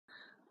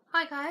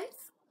Hi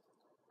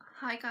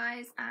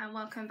guys and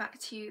welcome back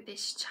to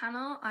this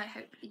channel. I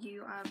hope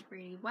you are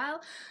really well.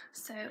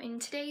 So in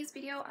today's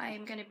video I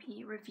am going to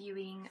be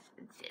reviewing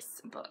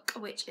this book,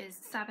 which is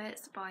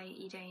Sabbats by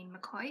Edain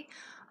McCoy.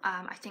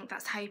 I think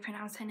that's how you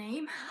pronounce her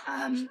name.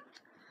 And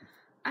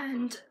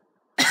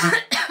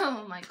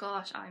oh my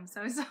gosh, I'm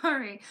so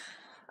sorry.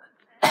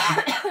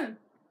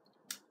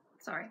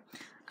 Sorry.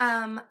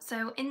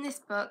 So in this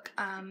book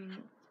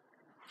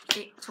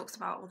it talks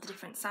about all the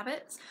different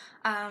Sabbats.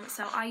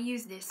 So I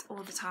use this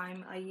all the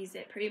time. I use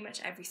it pretty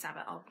much every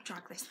Sabbat. I'll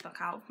drag this book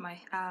out of my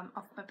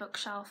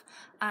bookshelf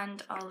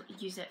and I'll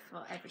use it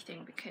for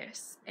everything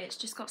because it's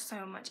just got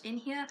so much in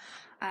here.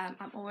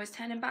 I'm always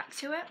turning back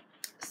to it.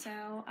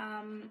 So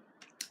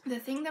the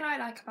thing that I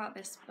like about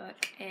this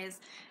book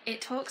is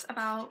it talks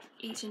about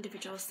each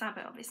individual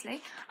Sabbat,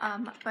 obviously,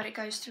 but it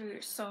goes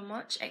through so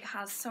much. It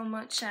has so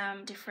much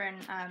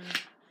different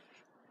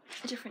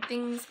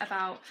things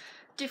about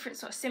different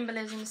sort of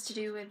symbolisms to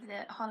do with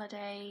the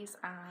holidays,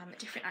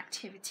 different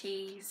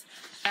activities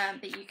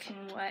that you can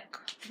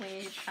work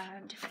with,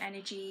 different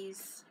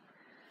energies,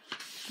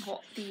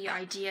 what the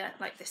idea,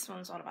 like this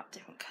one's all about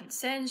different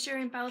concerns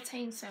during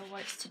Beltane, so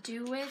what it's to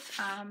do with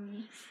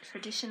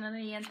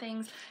traditionally and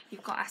things.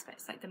 You've got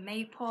aspects like the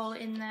maypole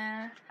in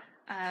there,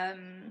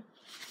 and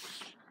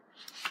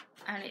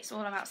it's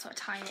all about sort of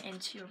tying it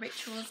into your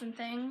rituals and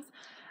things.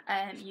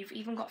 You've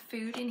even got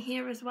food in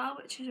here as well,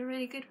 which is a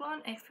really good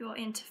one if you're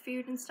into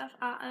food and stuff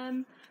at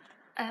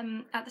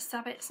the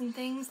Sabbats and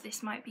things.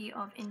 This might be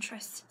of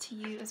interest to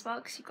you as well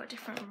because you've got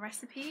different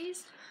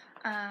recipes.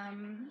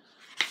 And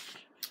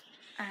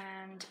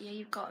yeah,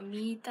 you've got a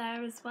mead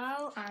there as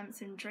well,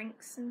 some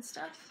drinks and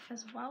stuff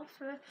as well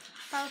for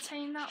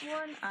Beltane, that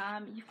one.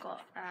 You've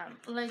got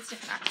loads of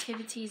different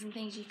activities and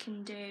things you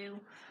can do.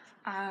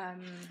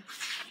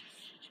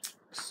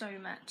 So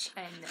much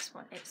in this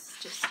one, it's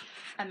just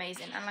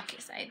amazing. And like I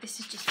say, this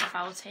is just for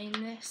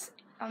Beltane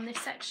on this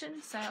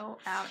section, so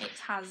it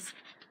has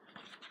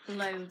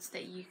loads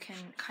that you can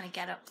kind of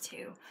get up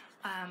to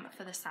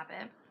for the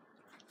Sabbat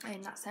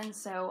in that sense.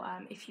 So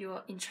if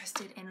you're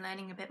interested in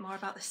learning a bit more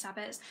about the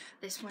Sabbats,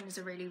 this one is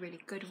a really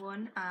good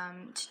one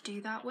to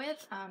do that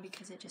with,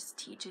 because it just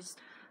teaches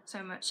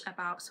so much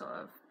about sort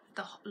of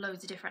the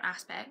loads of different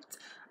aspects.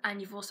 And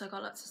you've also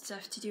got lots of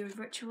stuff to do with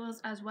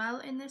rituals as well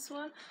in this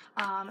one.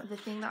 The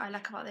thing that I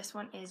like about this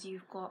one is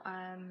you've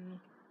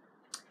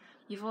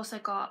also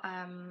got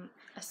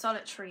a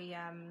solitary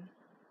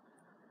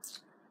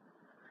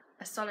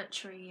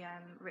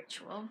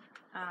ritual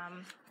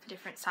for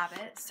different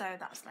Sabbats. So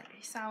that's like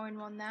a Samhain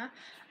one there.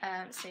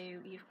 So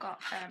you've got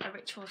a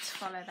ritual to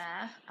follow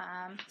there,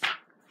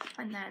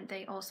 and then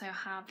they also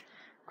have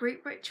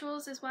group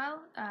rituals as well,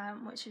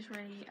 which is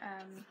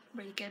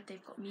really good.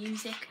 They've got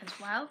music as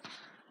well,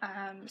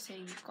 so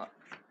you've got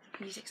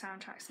music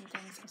soundtracks and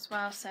things as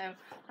well. So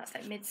that's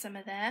like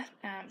Midsummer there.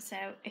 So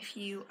if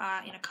you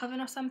are in a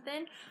coven or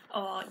something,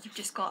 or you've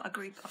just got a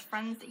group of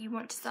friends that you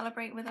want to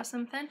celebrate with or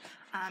something,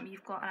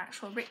 you've got an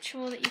actual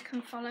ritual that you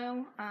can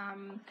follow.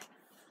 And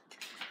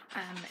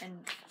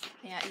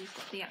yeah, you've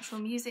got the actual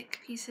music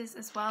pieces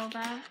as well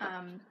there.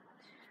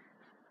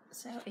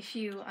 So if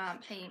you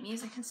play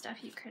music and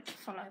stuff, you could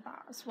follow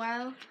that as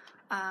well.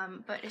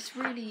 But it's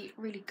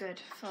really good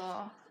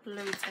for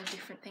loads of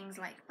different things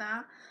like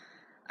that.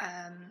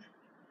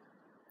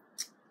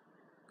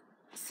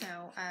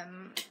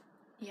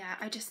 Yeah,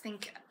 I just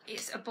think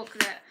it's a book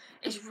that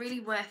is really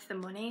worth the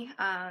money,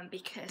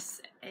 because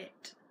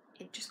it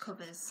just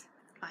covers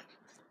like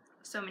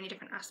so many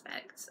different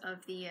aspects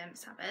of the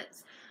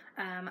Sabbats.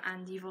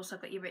 And you've also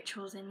got your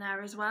rituals in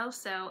there as well.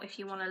 So if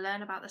you want to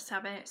learn about the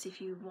Sabbats, if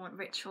you want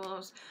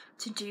rituals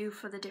to do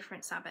for the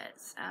different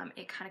Sabbats,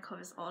 it kind of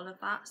covers all of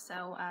that.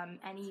 So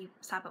any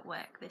Sabbat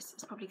work, this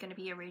is probably going to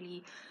be a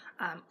really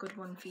good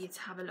one for you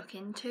to have a look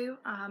into,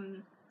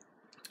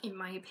 in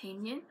my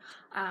opinion.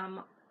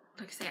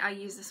 Like I say, I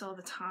use this all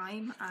the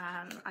time.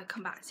 I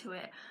come back to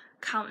it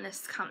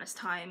countless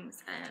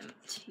times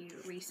to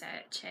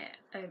research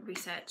the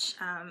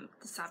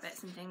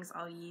Sabbats and things.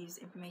 I'll use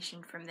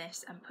information from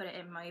this and put it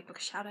in my book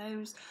of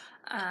shadows.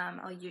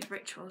 I'll use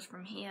rituals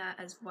from here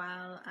as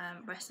well,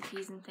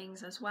 recipes and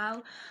things as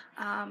well.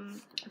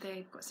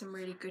 They've got some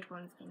really good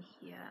ones in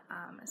here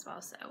as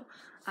well. So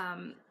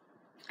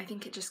I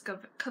think it just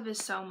covers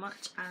so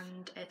much,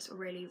 and it's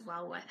really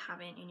well worth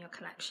having in your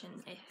collection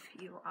if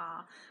you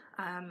are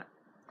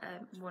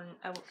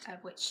a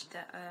witch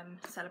that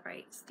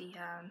celebrates the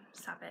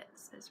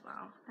Sabbats as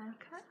well.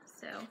 Okay,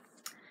 so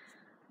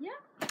yeah,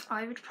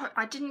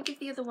 I didn't give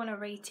the other one a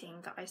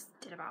rating that I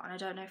did about, and I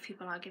don't know if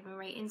people are giving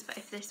ratings, but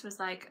if this was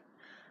like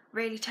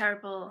really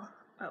terrible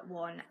at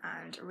 1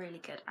 and really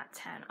good at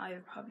 10, I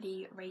would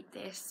probably rate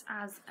this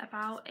as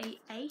about a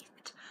 8,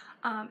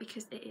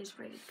 because it is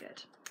really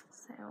good.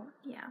 So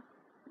yeah,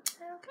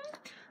 okay,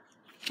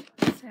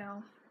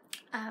 so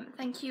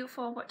thank you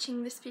for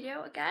watching this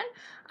video again.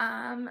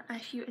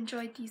 If you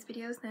enjoyed these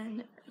videos,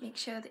 then make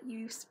sure that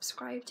you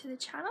subscribe to the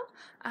channel.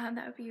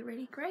 That would be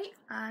really great,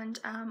 and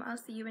I'll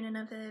see you in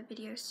another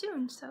video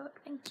soon. So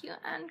thank you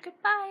and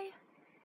goodbye.